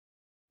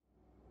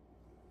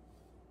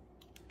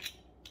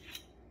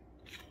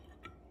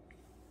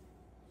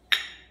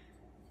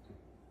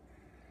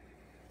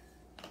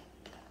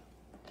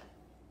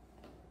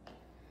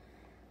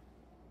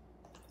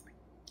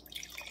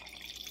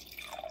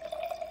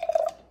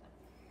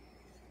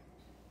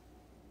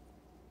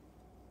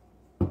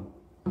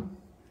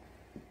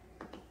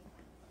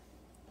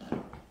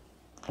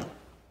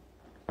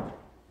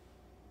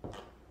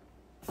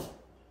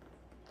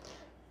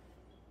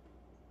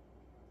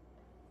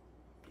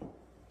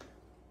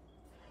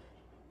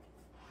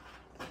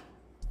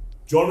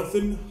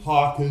Jonathan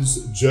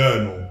Harker's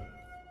Journal.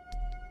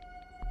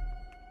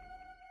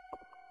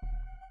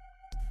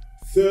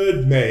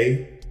 3rd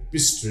May,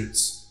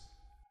 Bistritz.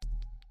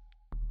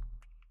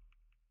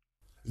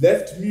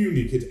 Left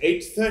Munich at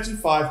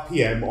 8:35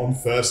 p.m. on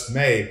 1st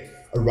May,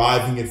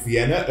 arriving at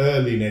Vienna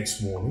early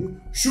next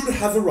morning. Should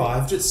have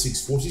arrived at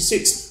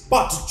 6:46,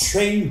 but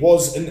train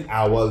was an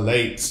hour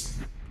late.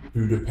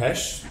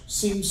 Budapest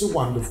seems a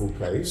wonderful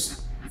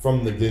place,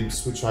 from the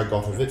glimpse which I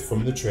got of it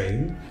from the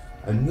train,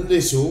 and the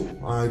little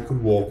I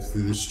could walk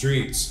through the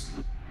streets.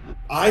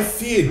 I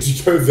feared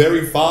to go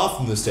very far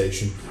from the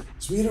station,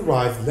 as we had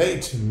arrived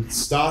late and would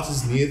start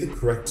as near the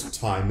correct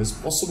time as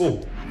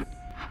possible.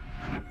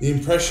 The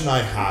impression I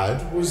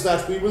had was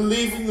that we were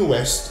leaving the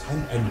west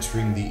and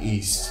entering the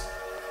east.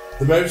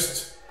 The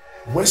most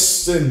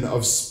western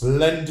of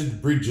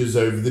splendid bridges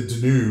over the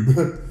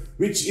Danube,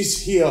 which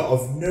is here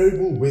of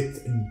noble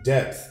width and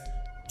depth,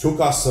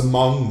 took us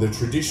among the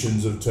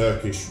traditions of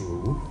Turkish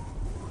rule.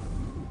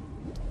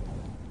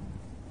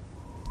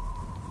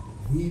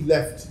 We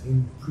left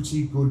in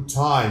pretty good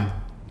time,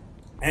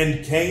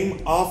 and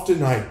came after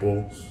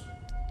nightfall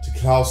to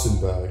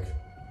Klausenberg.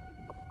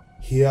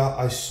 Here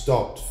I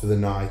stopped for the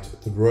night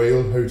at the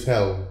Royal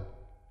Hotel.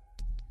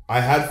 I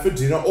had for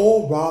dinner,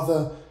 or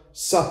rather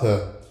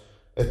supper,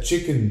 a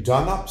chicken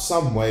done up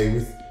some way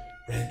with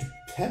red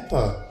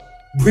pepper,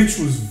 which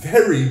was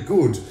very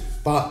good,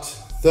 but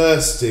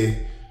thirsty.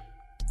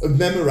 A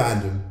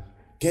memorandum,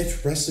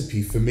 get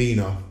recipe for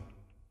Mina.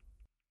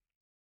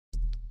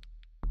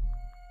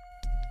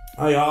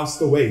 I asked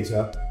the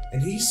waiter,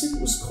 and he said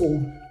it was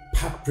called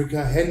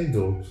paprika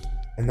hendel,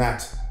 and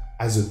that,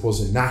 as it was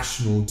a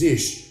national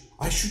dish,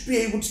 I should be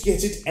able to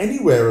get it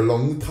anywhere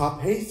along the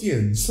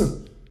Carpathians.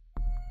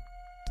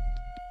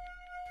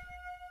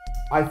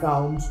 I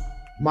found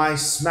my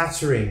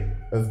smattering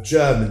of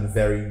German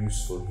very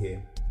useful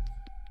here.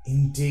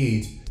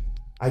 Indeed,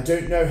 I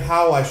don't know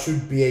how I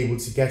should be able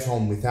to get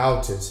on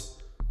without it.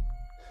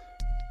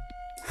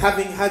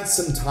 Having had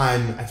some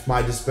time at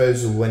my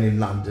disposal when in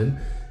London,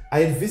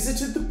 I had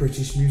visited the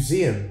British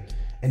Museum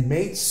and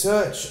made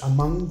search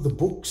among the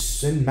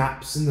books and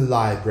maps in the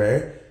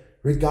library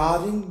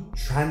regarding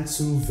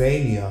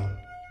Transylvania.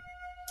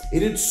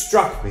 It had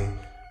struck me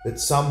that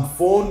some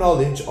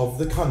foreknowledge of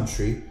the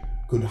country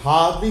could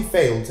hardly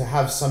fail to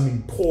have some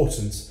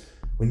importance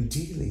when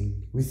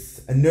dealing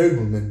with a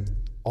nobleman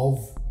of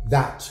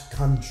that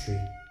country.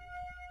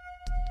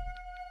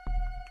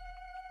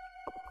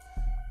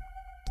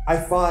 I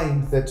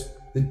find that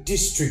the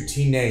district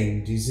he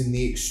named is in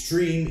the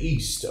extreme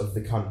east of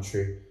the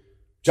country,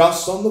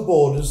 just on the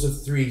borders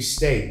of 3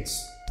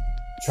 states,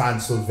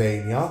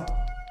 Transylvania,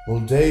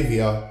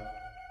 Moldavia,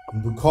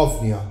 and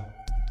Bukovina,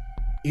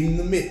 in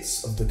the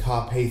midst of the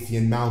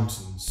Carpathian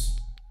Mountains,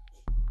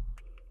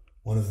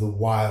 one of the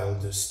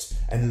wildest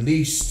and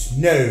least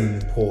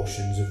known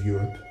portions of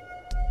Europe.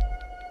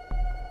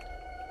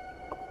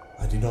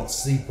 I did not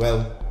sleep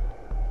well,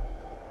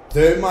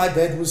 though my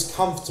bed was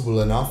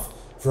comfortable enough,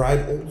 for I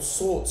had all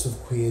sorts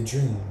of queer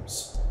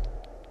dreams.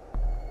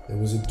 There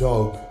was a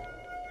dog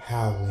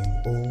howling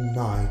all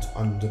night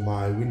under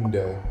my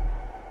window,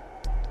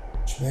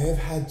 which may have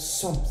had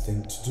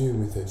something to do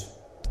with it.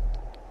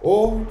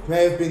 Or it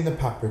may have been the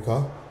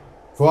paprika,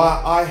 for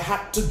I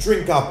had to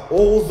drink up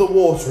all the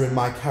water in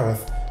my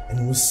carafe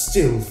and was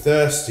still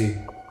thirsty.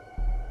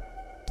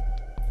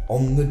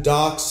 On the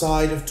dark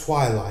side of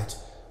twilight,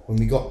 when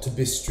we got to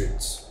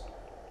Bistritz,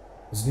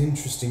 was an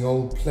interesting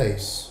old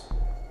place.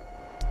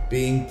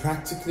 Being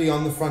practically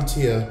on the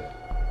frontier,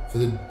 for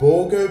the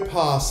Borgo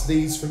Pass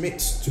leads from it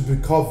to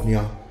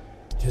Bukovina,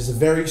 it has a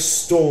very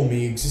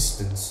stormy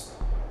existence,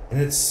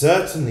 and it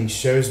certainly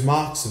shows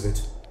marks of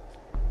it.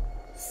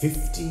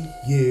 50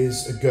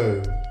 years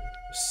ago,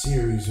 a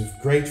series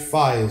of great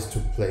fires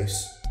took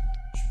place,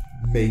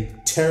 which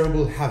made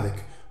terrible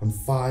havoc on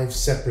 5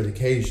 separate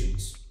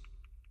occasions.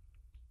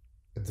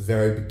 At the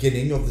very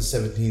beginning of the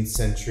 17th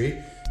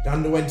century, it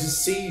underwent a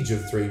siege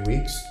of 3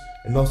 weeks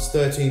and lost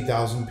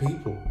 13,000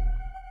 people,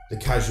 the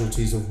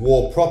casualties of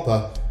war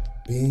proper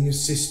being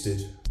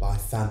assisted by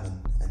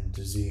famine and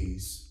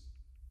disease.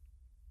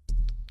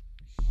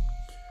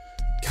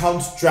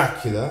 Count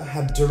Dracula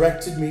had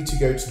directed me to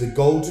go to the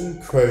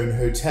Golden Krone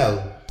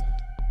Hotel,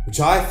 which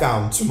I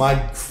found, to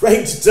my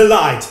great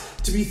delight,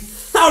 to be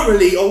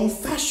thoroughly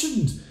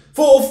old-fashioned,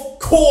 for of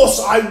course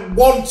I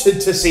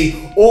wanted to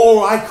see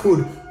all I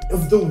could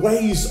of the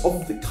ways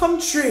of the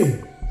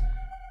country.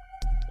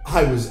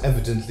 I was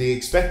evidently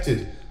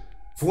expected,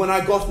 for when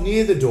I got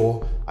near the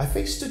door, I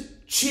faced a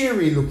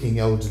cheery-looking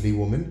elderly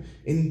woman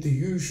in the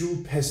usual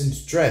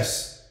peasant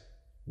dress,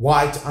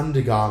 white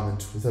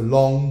undergarment with a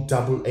long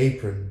double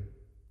apron.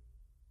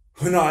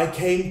 When I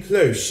came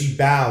close, she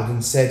bowed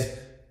and said,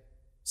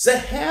 "The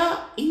Herr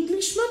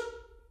Englishman?"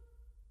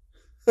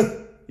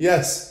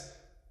 "Yes,"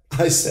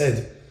 I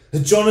said,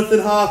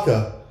 "Jonathan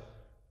Harker."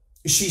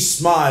 She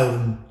smiled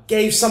and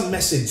gave some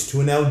message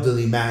to an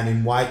elderly man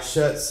in white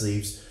shirt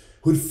sleeves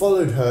who had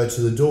followed her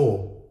to the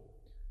door.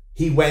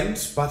 He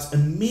went, but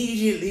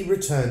immediately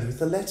returned with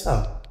a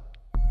letter.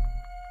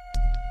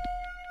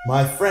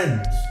 My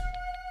friend.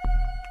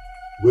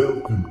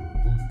 Welcome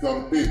to the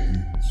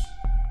Carpathians.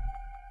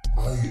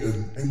 I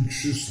am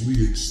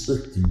anxiously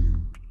expecting you.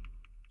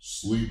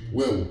 Sleep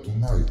well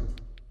tonight.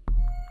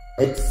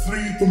 At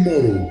 3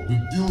 tomorrow,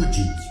 the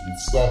diligence will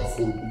start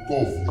for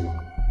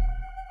Bukovnia.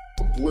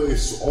 A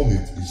place on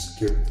it is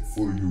kept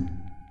for you.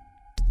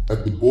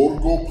 At the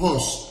Borgo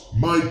Pass,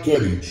 my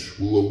carriage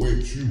will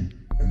await you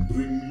and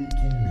bring you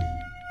to me.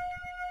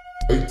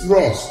 I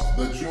trust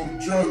that your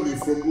journey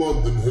from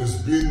London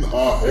has been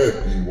a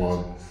happy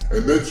one,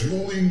 and that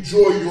you'll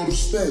enjoy your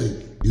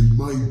stay in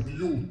my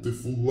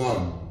beautiful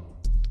land.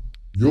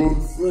 Your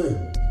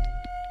friend,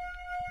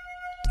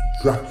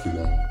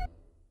 Dracula.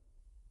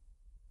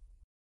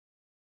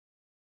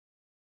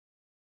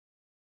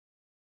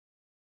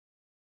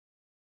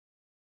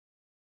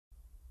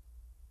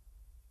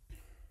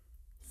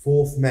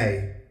 4th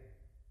May.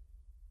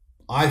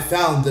 I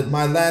found that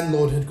my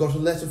landlord had got a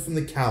letter from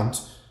the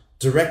Count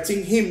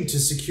directing him to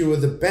secure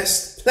the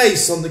best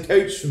place on the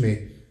coach for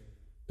me,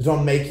 but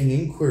on making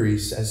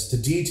inquiries as to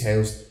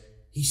details,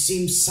 he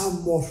seemed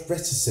somewhat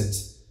reticent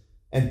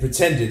and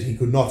pretended he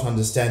could not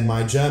understand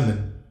my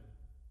German.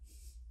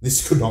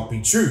 This could not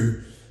be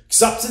true,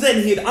 because up to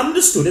then he had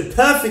understood it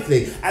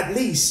perfectly. At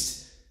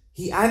least,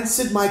 he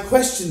answered my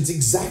questions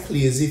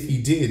exactly as if he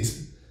did.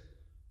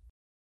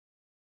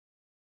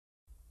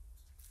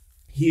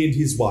 He and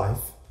his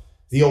wife,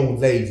 the old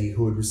lady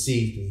who had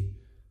received me,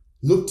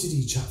 looked at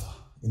each other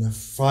in a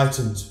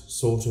frightened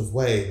sort of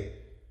way.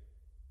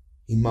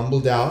 He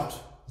mumbled out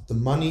that the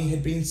money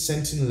had been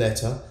sent in a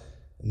letter,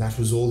 and that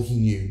was all he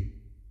knew.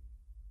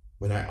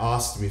 When I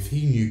asked him if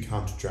he knew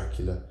Count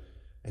Dracula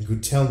and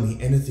could tell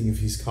me anything of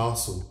his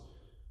castle,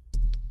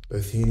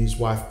 both he and his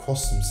wife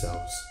crossed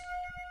themselves,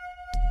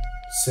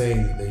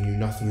 saying that they knew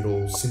nothing at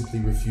all,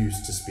 simply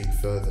refused to speak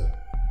further.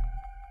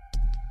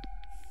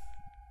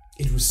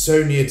 It was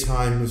so near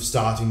time of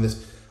starting that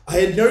I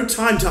had no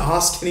time to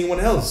ask anyone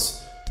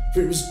else,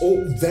 for it was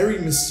all very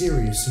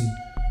mysterious and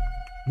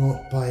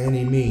not by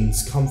any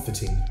means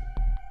comforting.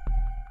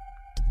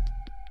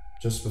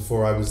 Just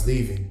before I was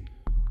leaving,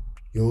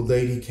 the old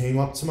lady came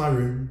up to my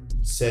room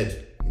and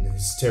said in a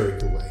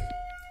hysterical way,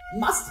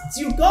 "Must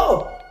you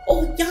go?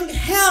 Oh, young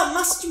hare,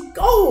 must you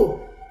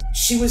go?"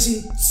 She was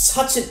in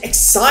such an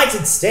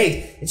excited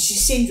state that she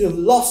seemed to have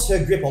lost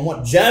her grip on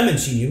what German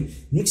she knew,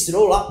 mixed it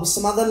all up with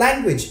some other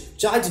language,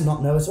 which I did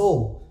not know at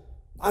all.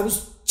 I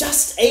was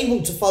just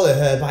able to follow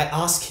her by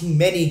asking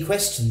many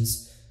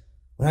questions.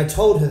 When I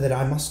told her that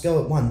I must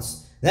go at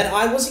once, that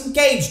I was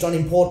engaged on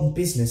important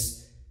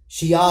business,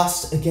 she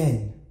asked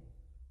again,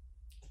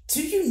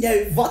 "Do you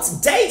know what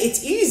day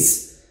it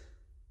is?"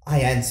 I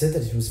answered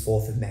that it was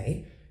 4th of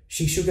May.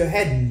 She shook her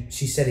head and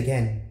she said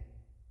again,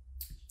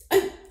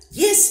 "Oh,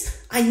 yes,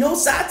 I know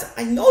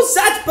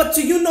that, but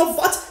do you know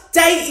what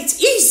day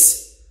it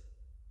is?"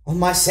 On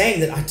my saying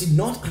that I did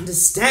not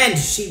understand,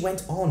 she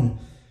went on,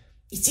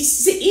 "It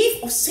is the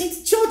eve of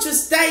St.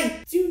 George's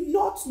Day. Do you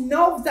not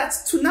know that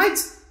tonight,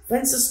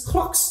 when the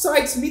clock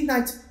strikes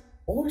midnight,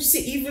 all the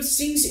evil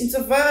things in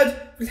the world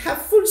will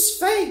have full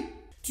sway?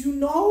 Do you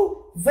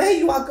know where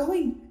you are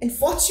going and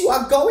what you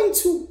are going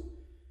to?"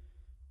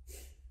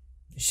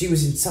 She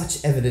was in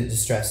such evident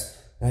distress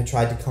that I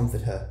tried to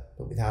comfort her,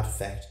 but without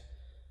effect.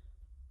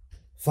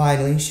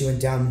 Finally, she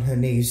went down on her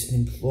knees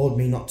and implored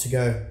me not to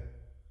go,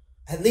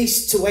 at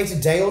least to wait a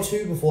day or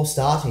two before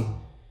starting.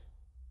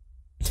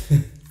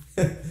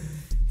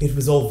 It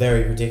was all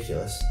very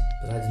ridiculous,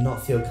 but I did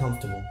not feel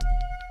comfortable.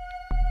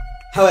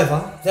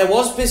 However, there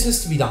was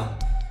business to be done,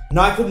 and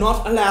I could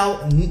not allow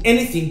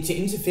anything to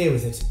interfere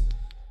with it.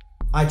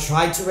 I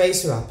tried to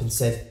raise her up and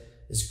said,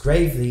 as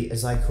gravely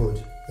as I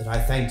could, that I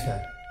thanked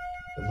her,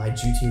 but my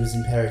duty was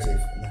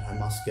imperative and that I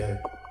must go.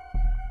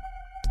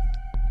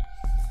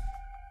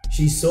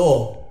 She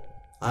saw,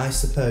 I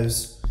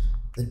suppose,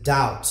 the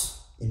doubt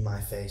in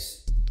my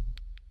face,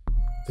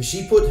 for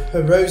she put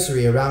her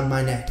rosary around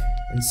my neck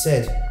and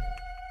said,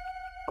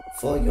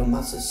 "For your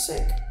mother's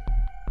sake,"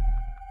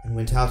 and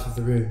went out of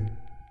the room.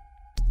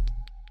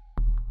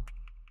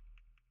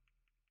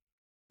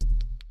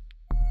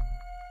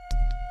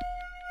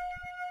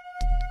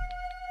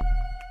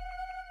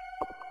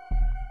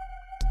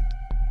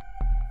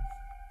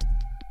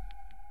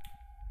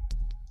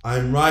 I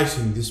am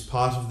writing this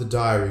part of the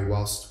diary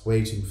whilst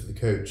waiting for the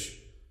coach,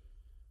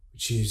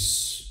 which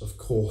is, of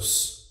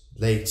course,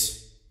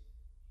 late,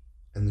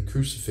 and the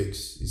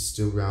crucifix is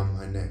still round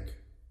my neck.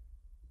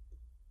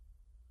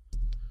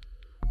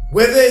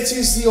 Whether it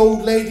is the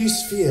old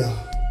lady's fear,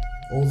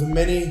 or the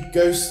many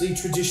ghostly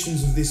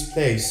traditions of this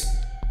place,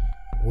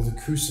 or the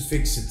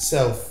crucifix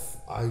itself,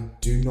 I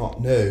do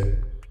not know,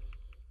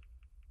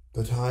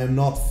 but I am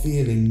not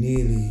feeling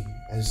nearly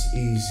as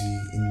easy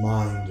in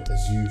mind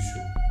as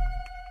usual.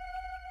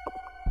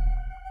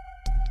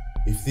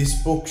 If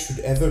this book should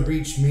ever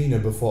reach Mina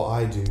before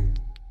I do,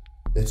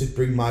 let it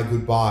bring my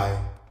goodbye.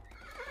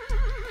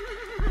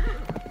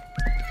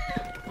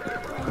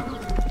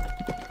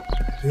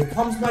 Here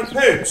comes my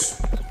coach.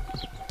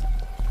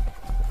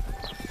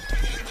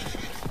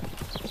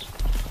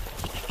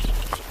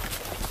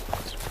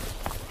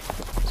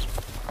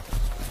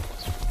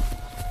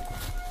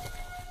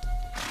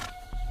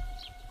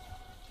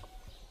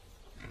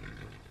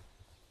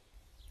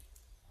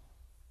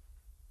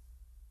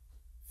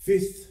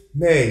 5th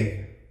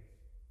May,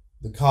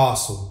 the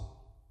castle.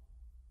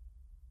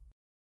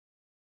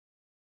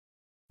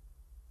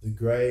 The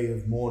grey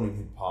of morning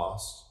had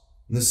passed,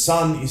 and the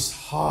sun is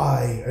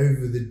high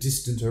over the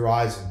distant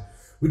horizon,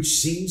 which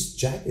seems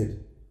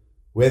jagged,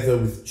 whether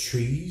with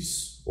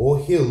trees or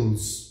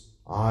hills,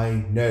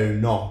 I know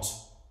not.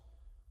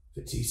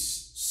 But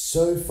is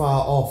so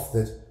far off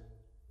that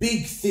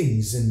big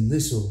things and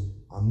little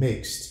are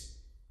mixed.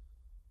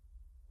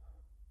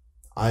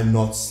 I'm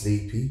not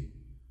sleepy,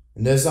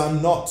 and as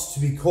I'm not to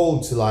be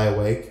called till I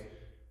awake,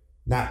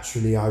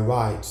 naturally I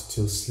write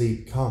till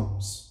sleep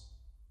comes.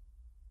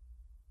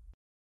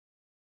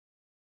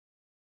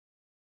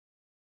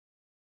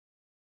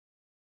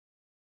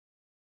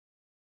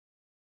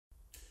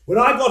 When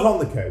I got on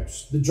the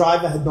coach, the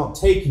driver had not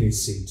taken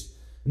his seat,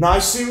 and I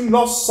soon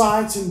lost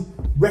sight and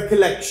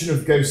recollection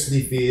of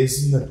ghostly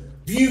fears and the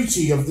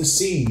beauty of the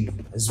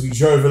scene as we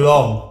drove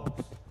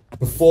along.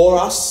 Before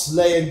us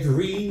lay a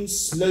green,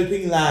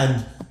 sloping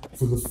land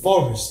full of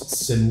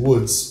forests and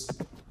woods,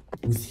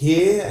 with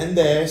here and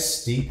there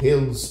steep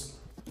hills,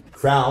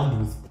 crowned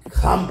with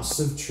clumps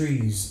of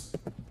trees,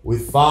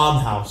 with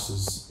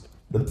farmhouses,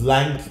 the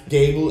blank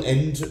gable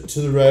end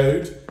to the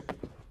road.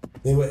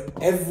 They were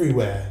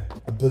everywhere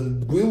a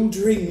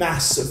bewildering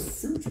mass of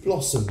fruit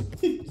blossom,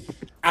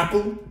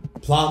 apple,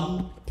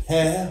 plum,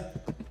 pear,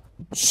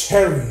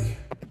 cherry.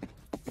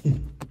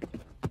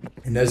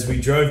 And as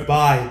we drove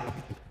by,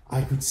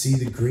 I could see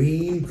the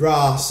green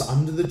grass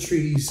under the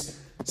trees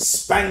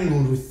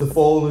spangled with the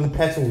fallen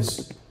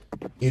petals.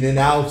 In and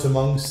out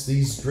amongst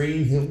these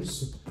green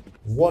hills,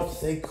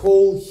 what they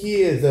call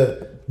here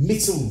the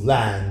Mittel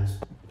land,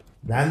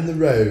 ran the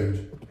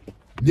road,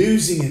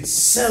 losing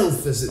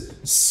itself as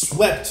it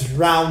swept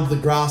round the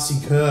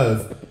grassy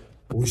curve,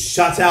 or was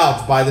shut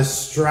out by the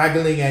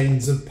straggling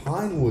ends of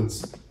pine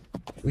woods,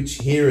 which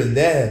here and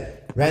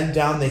there ran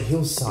down the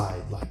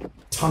hillside like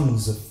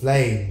tongues of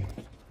flame.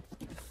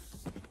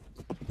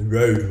 The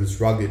road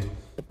was rugged.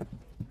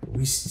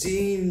 We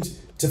seemed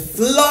to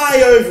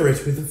fly over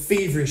it with a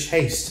feverish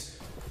haste.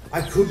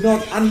 I could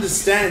not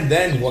understand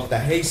then what the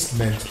haste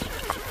meant,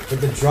 but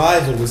the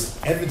driver was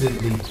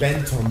evidently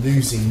bent on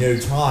losing no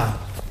time.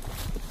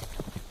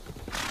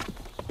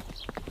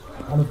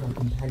 One of my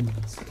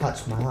companions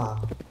touched my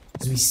arm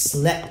as we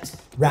slept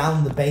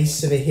round the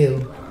base of a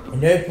hill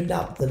and opened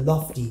up the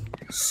lofty,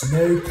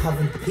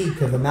 snow-covered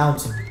peak of a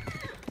mountain,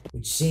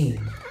 which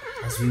seemed,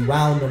 as we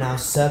wound on our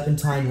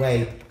serpentine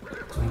way,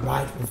 to be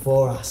right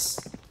before us.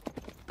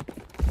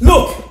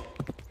 "Look!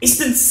 It's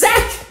the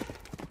sack!"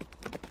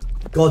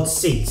 God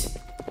seat,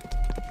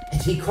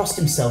 and he crossed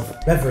himself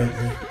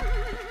reverently.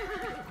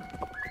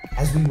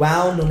 As we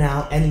wound on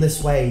our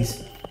endless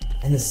ways,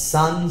 and the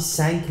sun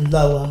sank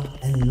lower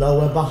and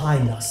lower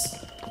behind us,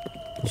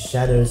 the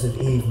shadows of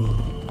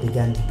evening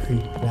began to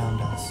creep round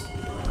us.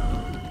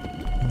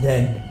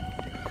 Then,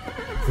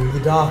 through the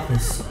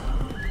darkness,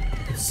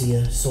 I could see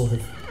a sort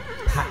of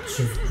patch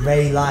of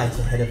grey light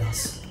ahead of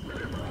us,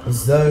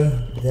 as though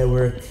there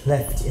were a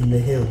cleft in the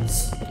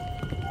hills.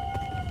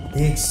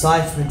 The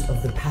excitement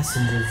of the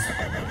passengers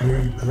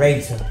grew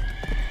greater.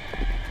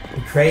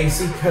 The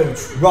crazy coach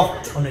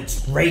rocked on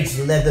its great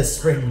leather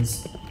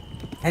springs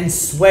and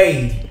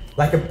swayed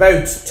like a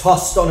boat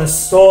tossed on a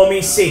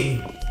stormy sea.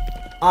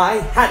 I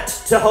had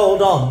to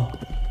hold on.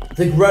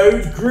 The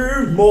road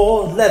grew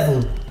more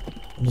level,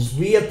 and as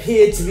we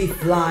appeared to be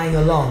flying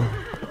along,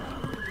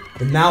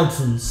 the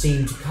mountains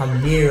seemed to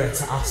come nearer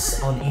to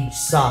us on each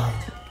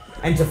side,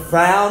 and to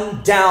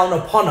frown down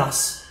upon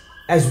us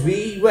as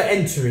we were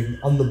entering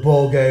on the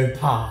Borgo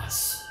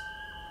Pass.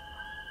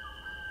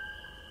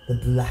 The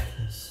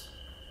blackness,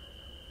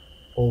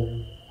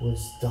 all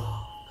was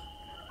dark.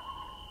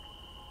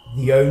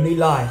 The only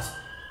light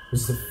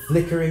was the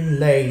flickering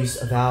lays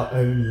of our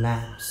own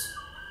lamps,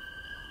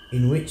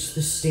 in which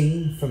the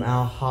steam from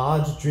our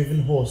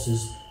hard-driven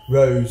horses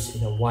rose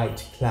in a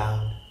white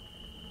cloud.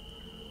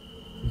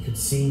 We could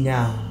see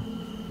now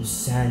the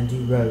sandy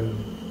road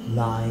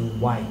lying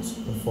white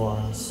before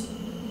us.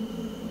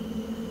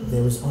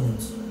 There was on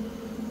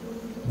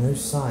it no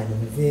sign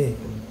of a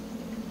vehicle.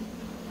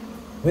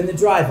 When the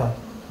driver,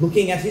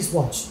 looking at his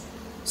watch,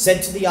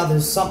 said to the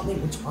others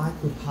something which I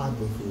could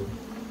hardly hear,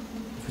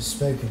 it was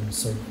spoken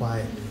so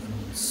quietly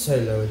and in so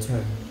low a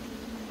tone,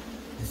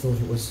 I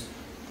thought it was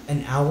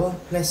an hour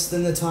less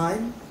than the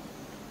time.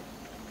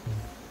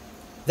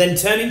 Then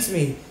turning to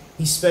me,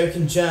 he spoke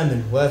in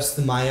German worse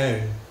than my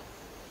own.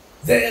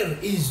 "There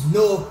is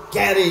no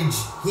carriage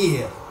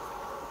here.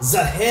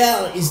 The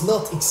Herr is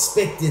not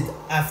expected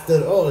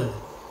after all.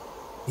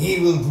 He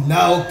will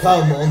now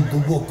come on to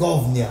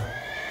Bukovnia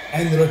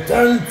and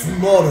return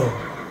tomorrow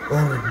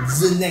or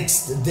the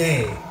next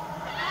day.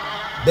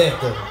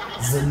 Better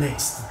the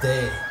next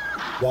day."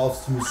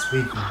 Whilst he was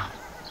speaking,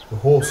 the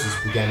horses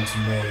began to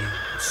neigh,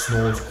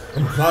 snort,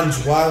 and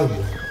plunge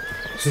wildly,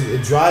 so that the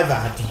driver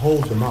had to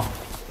hold them up.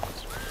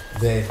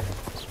 Then there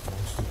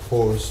was the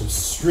chorus of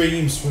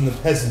screams from the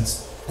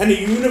peasants, and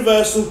a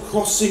universal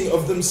crossing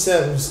of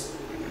themselves.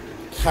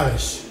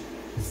 Kalish,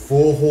 with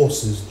 4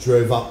 horses,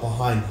 drove up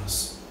behind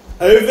us,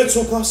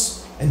 overtook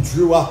us and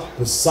drew up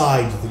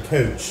beside the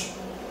coach.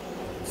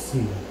 I could see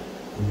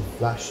in the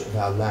flash of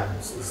our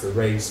lamps as the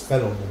rays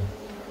fell on them,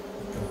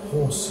 the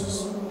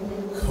horses,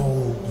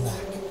 coal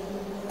black,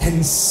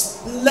 and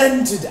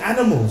splendid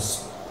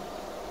animals.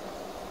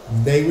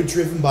 And they were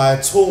driven by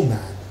a tall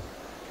man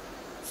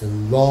with a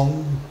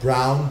long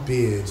brown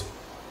beard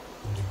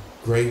and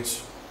a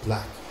great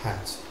black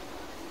hat,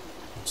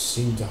 which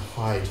seemed to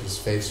hide his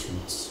face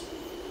roots.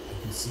 I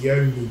could see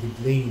only the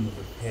gleam of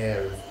a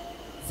pair of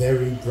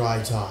very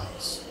bright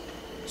eyes,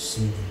 which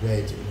seemed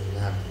red in the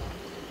lamplight.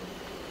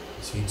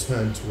 As he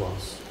turned to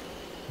us,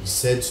 he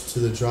said to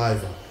the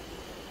driver,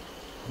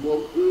 "You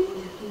are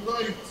early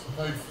tonight,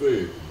 my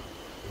friend."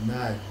 The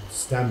man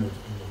stammered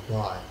in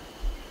reply,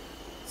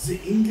 "The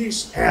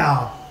English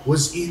air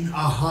was in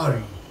a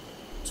hurry."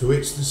 To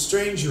which the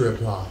stranger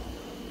replied,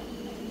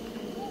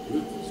 That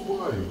is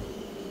why,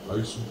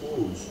 I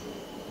suppose,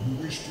 you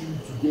wished him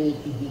to go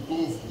to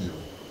Bukovnia.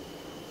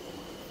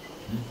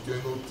 You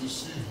cannot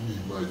deceive me,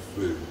 my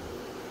friend.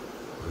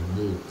 I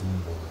know too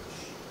much.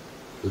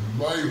 And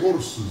my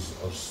horses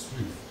are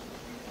swift.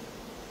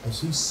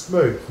 As he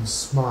spoke, he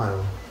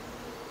smiled.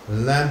 The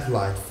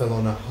lamplight fell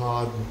on a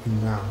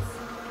hard-looking mouth,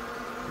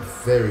 with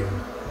very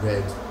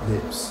red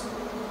lips,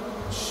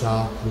 and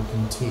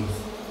sharp-looking teeth,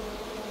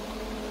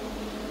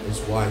 as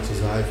white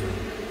as ivory.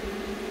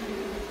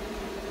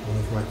 One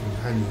of my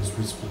companions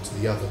whispered to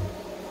the other,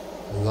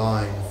 a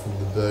line from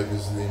the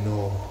Burgers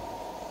Lenore.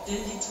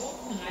 Denn die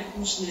Toten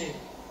reiten schnell.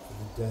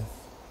 For the death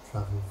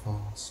travel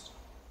fast.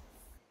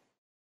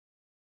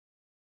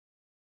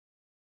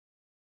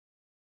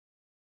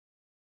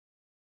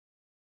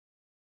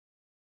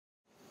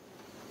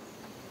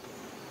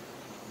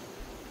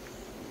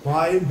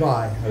 By and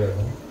by,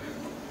 however,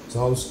 as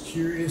I was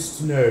curious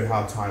to know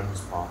how time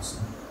was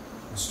passing,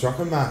 I struck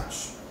a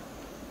match.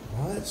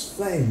 While its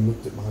flame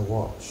looked at my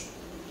watch,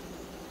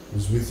 it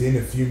was within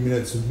a few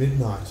minutes of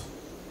midnight.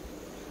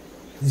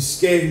 This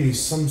gave me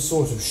some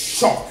sort of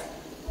shock,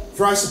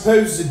 for I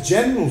suppose the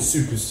general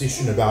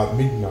superstition about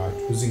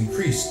midnight was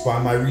increased by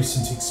my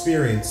recent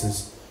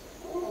experiences.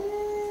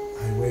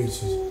 I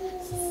waited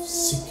with a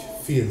sick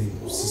feeling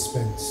of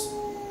suspense.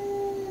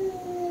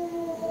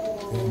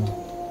 Then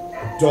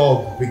a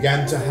dog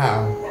began to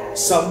howl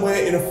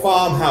somewhere in a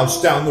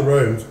farmhouse down the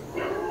road.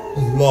 A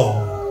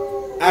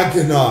long,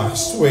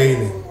 agonized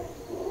wailing,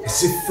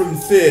 as if from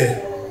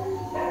fear.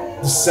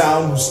 The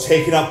sound was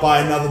taken up by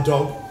another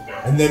dog,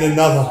 and then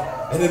another,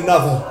 and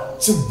another,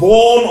 till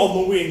borne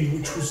on the wind,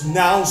 which was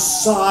now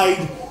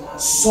sighed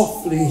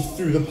softly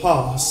through the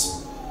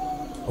pass.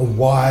 A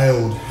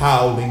wild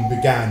howling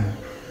began,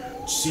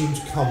 which seemed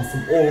to come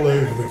from all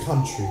over the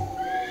country,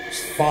 as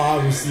far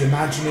as the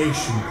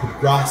imagination could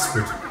grasp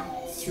it,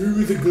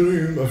 through the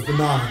gloom of the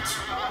night.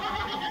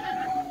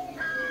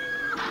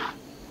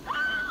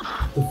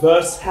 At the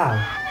first howl,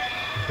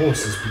 the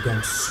horses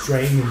began to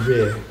strain and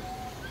rear,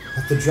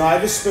 but the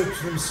driver spoke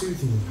to them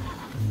soothingly,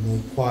 and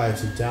they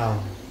quieted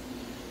down.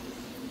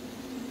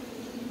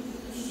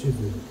 I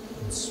shivered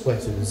and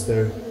sweated as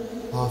though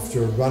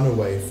after a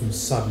runaway from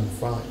sudden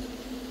fright.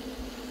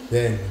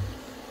 Then,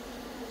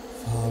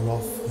 far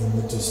off in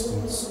the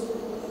distance,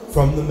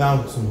 from the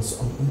mountains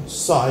on each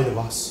side of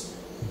us,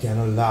 began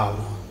a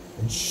louder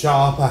and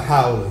sharper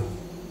howling,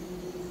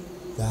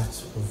 that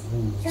of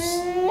wolves.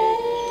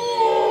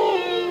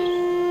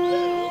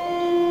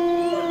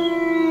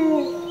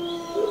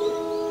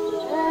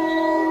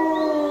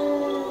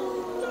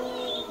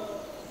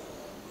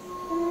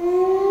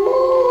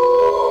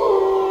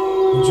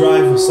 The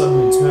driver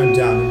suddenly turned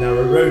down a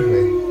narrow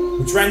roadway,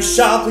 which ran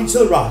sharply to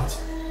the right.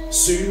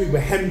 Soon we were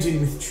hemmed in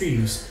with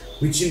trees,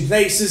 which in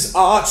places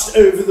arched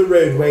over the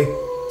roadway,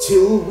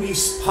 till we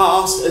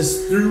passed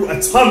as through a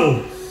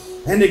tunnel,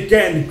 and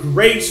again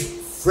great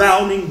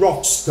frowning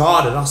rocks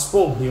guarded us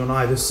boldly on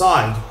either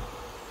side.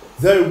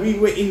 Though we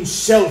were in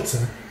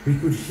shelter, we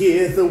could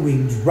hear the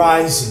wind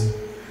rising,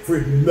 for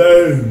it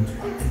moaned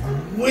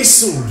and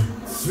whistled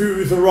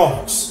through the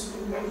rocks,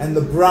 and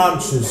the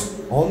branches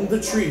on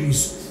the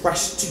trees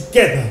crashed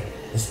together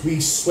as we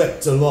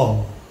swept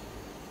along.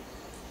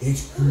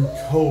 It grew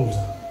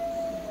colder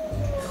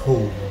and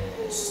colder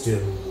still,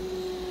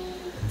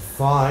 and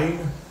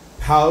fine,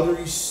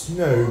 powdery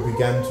snow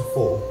began to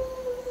fall.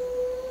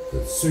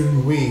 But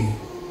soon we,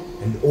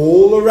 and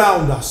all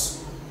around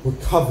us, were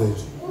covered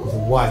with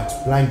a white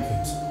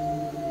blanket.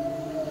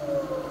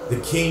 The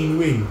keen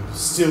wind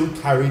still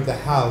carried the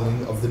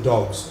howling of the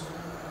dogs,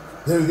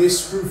 though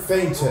this grew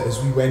fainter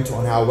as we went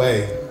on our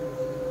way.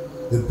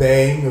 The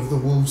baying of the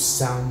wolves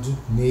sounded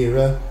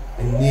nearer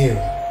and nearer,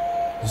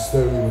 as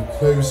though we were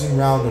closing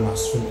round on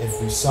us from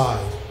every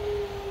side.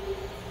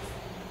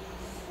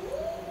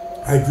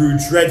 I grew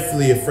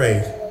dreadfully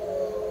afraid,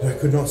 but I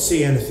could not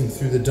see anything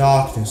through the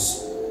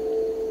darkness.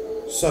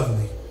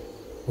 Suddenly,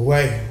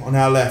 away on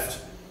our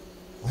left,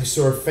 I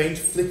saw a faint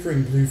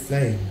flickering blue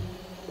flame.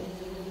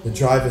 The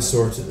driver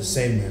saw it at the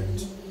same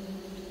moment.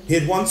 He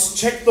at once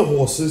checked the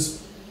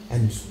horses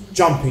and,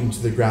 jumping to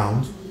the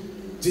ground,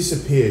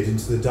 disappeared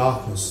into the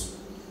darkness.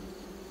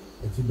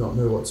 I did not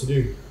know what to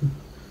do.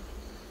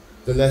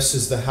 the less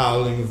as the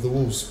howling of the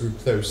wolves grew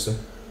closer.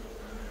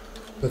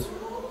 But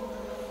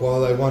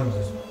while I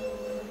wondered,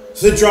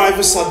 the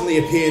driver suddenly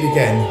appeared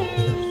again,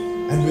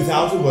 and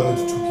without a word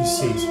took his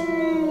seat,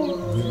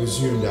 and we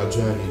resumed our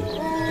journey.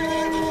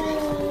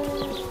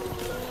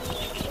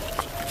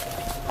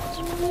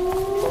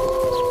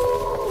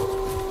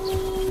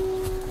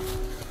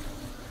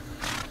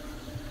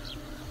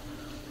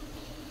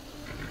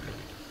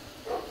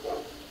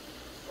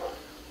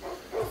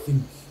 I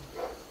think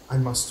I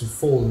must have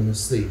fallen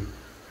asleep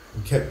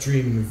and kept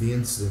dreaming of the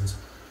incident,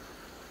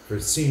 for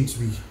it seemed to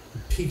be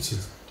repeated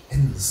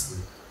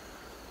endlessly.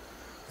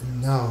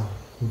 And now,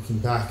 looking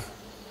back,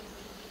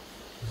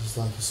 it was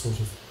like a sort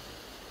of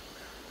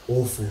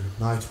awful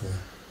nightmare.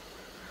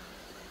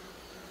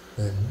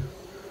 Then,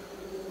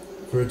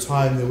 for a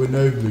time there were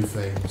no blue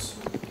flames,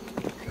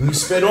 and we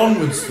sped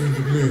onwards through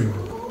the gloom,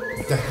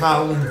 with the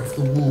howling of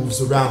the wolves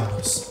around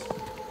us,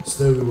 as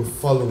though we were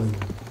following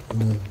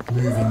in a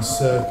moving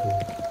circle.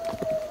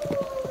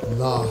 At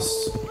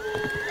last,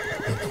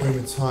 there came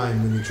a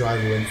time when the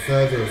driver went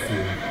further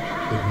afield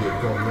than we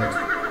had gone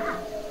yet.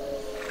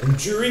 And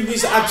during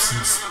his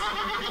absence,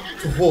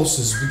 the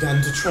horses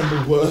began to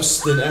tremble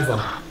worse than ever,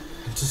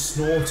 and to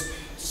snort,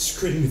 to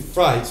scream with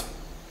fright.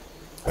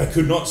 I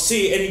could not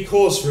see any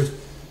cause for it,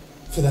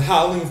 for the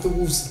howling of the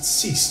wolves had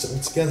ceased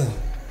altogether.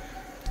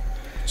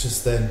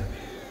 Just then,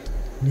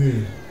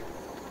 moon,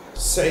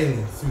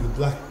 sailing through the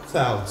black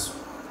clouds,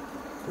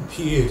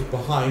 appeared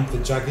behind the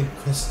jagged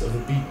crest of a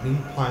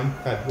beaten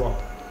pine-clad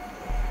rock.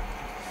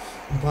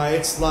 And by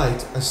its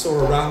light I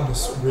saw around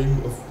us a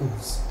ring of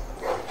wolves,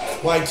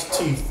 white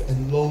teeth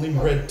and lolling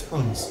red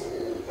tongues,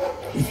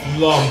 with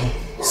long,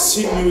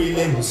 sinewy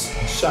limbs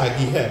and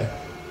shaggy hair.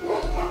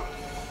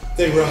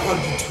 They were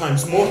 100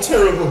 times more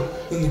terrible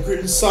than the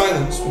grim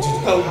silence which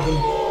had held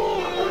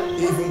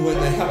them, even when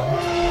they howled.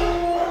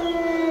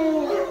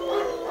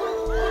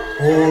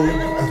 All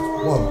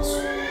at once,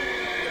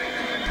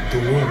 the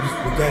wolves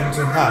began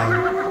to howl,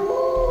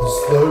 as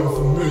though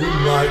the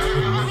moonlight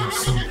had made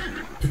some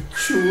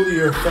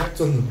peculiar effect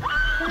on them.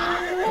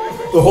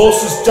 The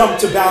horses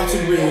jumped about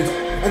and reared,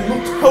 and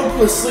looked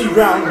helplessly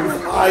round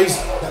with eyes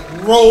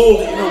that rolled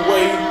in a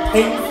way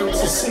painful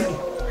to see.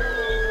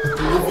 But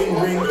the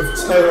living ring of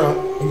terror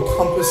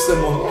encompassed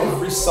them on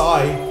every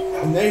side,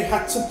 and they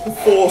had to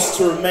perforce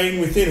to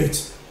remain within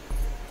it.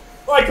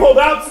 I called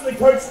out to the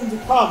coachman to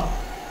come,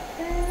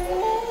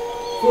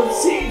 for it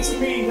seemed to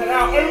me that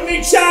our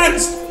only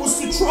chance was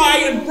to try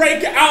and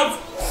break out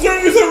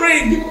through the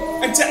ring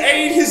and to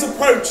aid his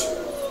approach.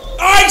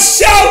 I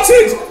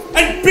shouted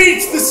and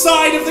beat the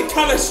side of the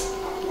calash,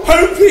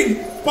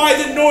 hoping by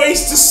the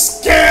noise to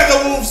scare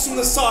the wolves from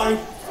the side,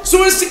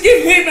 so as to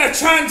give him a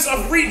chance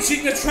of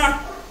reaching the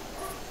trap.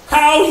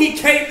 How he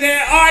came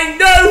there I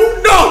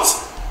know not,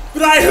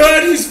 but I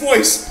heard his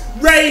voice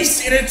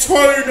raised in a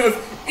tone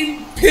of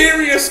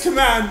imperious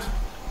command,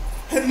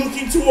 and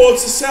looking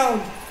towards the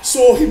sound,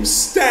 saw him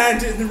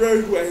stand in the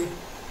roadway.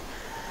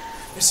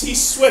 As he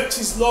swept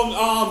his long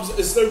arms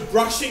as though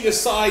brushing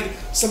aside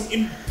some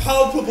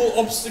impalpable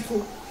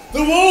obstacle,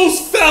 the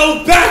wolves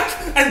fell back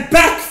and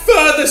back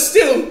further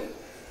still.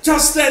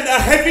 Just then a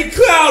heavy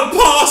cloud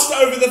passed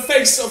over the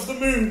face of the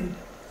moon.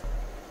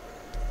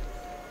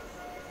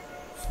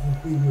 So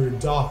we were in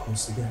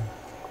darkness again.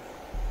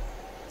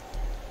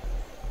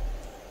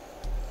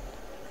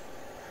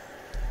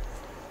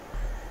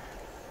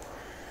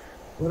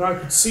 When I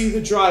could see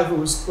the driver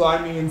was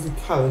climbing into the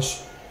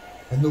calash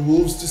and the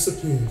wolves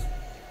disappeared.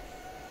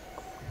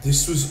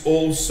 This was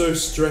all so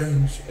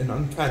strange and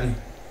uncanny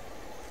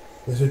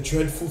that a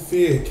dreadful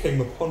fear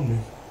came upon me.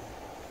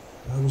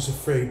 I was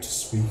afraid to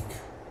speak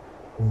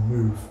or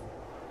move.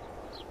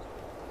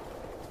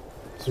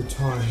 The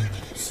time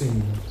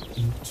seemed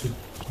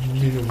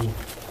interminable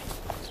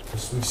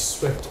as we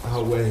swept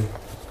our way,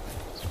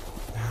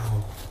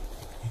 now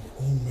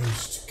in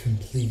almost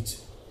complete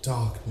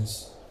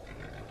darkness.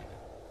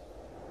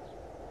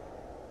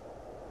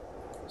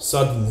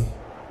 Suddenly,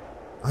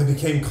 I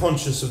became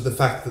conscious of the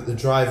fact that the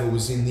driver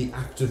was in the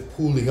act of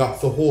pulling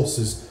up the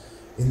horses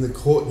in the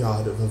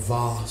courtyard of a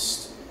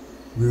vast,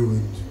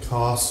 ruined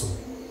castle,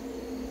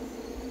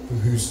 from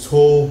whose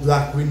tall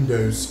black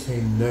windows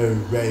came no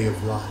ray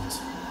of light,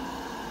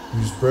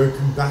 whose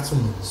broken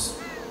battlements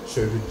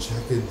showed a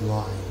jagged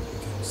line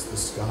against the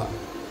sky.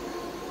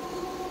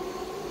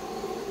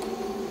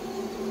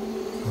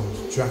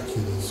 Count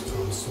Dracula's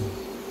castle.